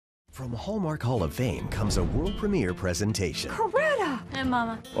From Hallmark Hall of Fame comes a world premiere presentation. Coretta! Hey,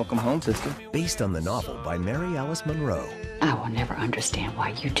 Mama. Welcome home, sister. Based on the novel by Mary Alice Monroe. I will never understand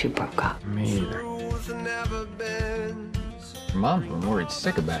why you two broke up. Me either. Your mom's been worried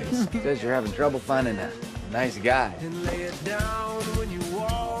sick about you. Says you're having trouble finding a nice guy. I'll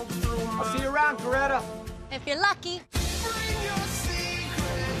see you around, Coretta. If you're lucky.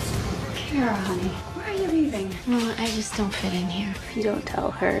 Kara, honey, why are you leaving? Well, I just don't fit in here. If you don't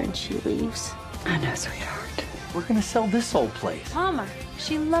tell her and she leaves. I know, sweetheart. We're gonna sell this old place. Mama,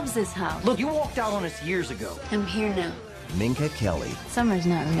 she loves this house. Look, you walked out on us years ago. I'm here now. Minka Kelly. Summer's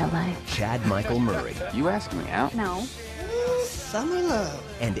not real life. Chad Michael Murray. You asking me out? No. Summer love.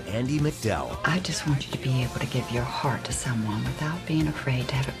 And Andy McDowell. I just want you to be able to give your heart to someone without being afraid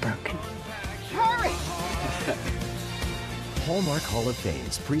to have it broken. Hurry! Hallmark Hall of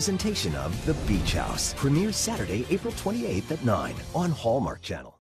Fame's presentation of The Beach House premieres Saturday, April 28th at 9 on Hallmark Channel.